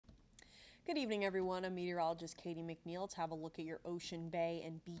Good evening, everyone. I'm meteorologist Catie McNeil. Let's have a look at your ocean, bay,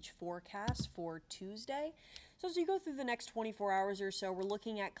 and beach forecast for Tuesday. So as you go through the next 24 hours or so, we're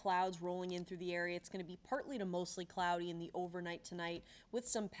looking at clouds rolling in through the area. It's going to be partly to mostly cloudy in the overnight tonight with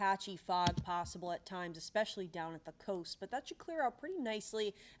some patchy fog possible at times, especially down at the coast. But that should clear out pretty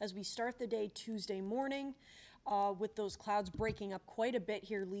nicely as we start the day Tuesday morning. With those clouds breaking up quite a bit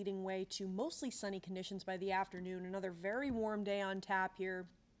here, leading way to mostly sunny conditions by the afternoon. Another very warm day on tap here,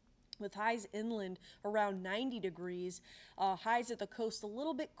 with highs inland around 90 degrees. Highs at the coast a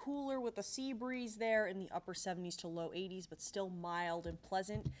little bit cooler with a sea breeze there in the upper 70s to low 80s, but still mild and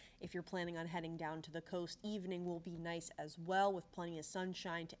pleasant if you're planning on heading down to the coast. Evening will be nice as well with plenty of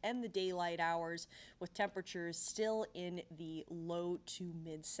sunshine to end the daylight hours, with temperatures still in the low to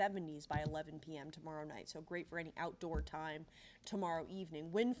mid 70s by 11 p.m. tomorrow night. So great for any outdoor time tomorrow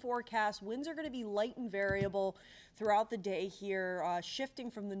evening. Wind forecast. Winds are going to be light and variable throughout the day here,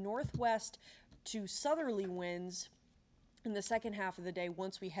 shifting from the northwest to southerly winds in the second half of the day.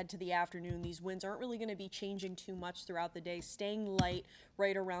 Once we head to the afternoon, these winds aren't really going to be changing too much throughout the day, staying light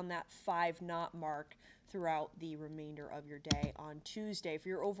right around that 5-knot mark throughout the remainder of your day on Tuesday. For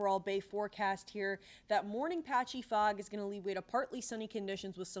your overall bay forecast here, that morning patchy fog is going to leave way to partly sunny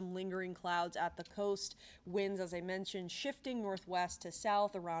conditions with some lingering clouds at the coast. Winds, as I mentioned, shifting northwest to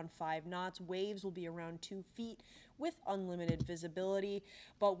south around 5 knots. Waves will be around 2 feet with unlimited visibility,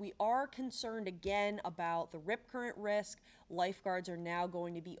 but we are concerned again about the rip current risk. Lifeguards are now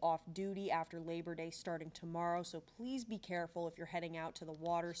going to be off duty after Labor Day starting tomorrow, so please be careful if you're heading out to the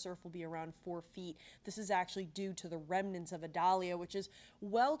water. Surf will be around 4 feet. This is actually due to the remnants of Idalia, which is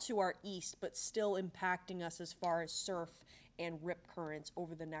well to our east, but still impacting us as far as surf and rip currents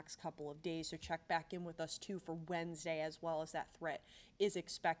over the next couple of days. So check back in with us too for Wednesday, as well as that threat is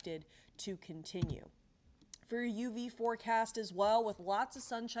expected to continue. For your UV forecast as well, with lots of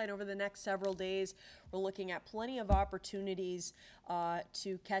sunshine over the next several days, we're looking at plenty of opportunities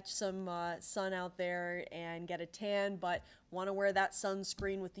to catch some sun out there and get a tan, but want to wear that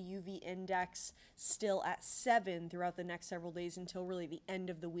sunscreen with the UV index still at 7 throughout the next several days until really the end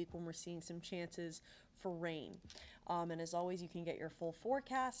of the week, when we're seeing some chances for rain. And as always, you can get your full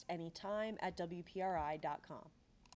forecast anytime at WPRI.com.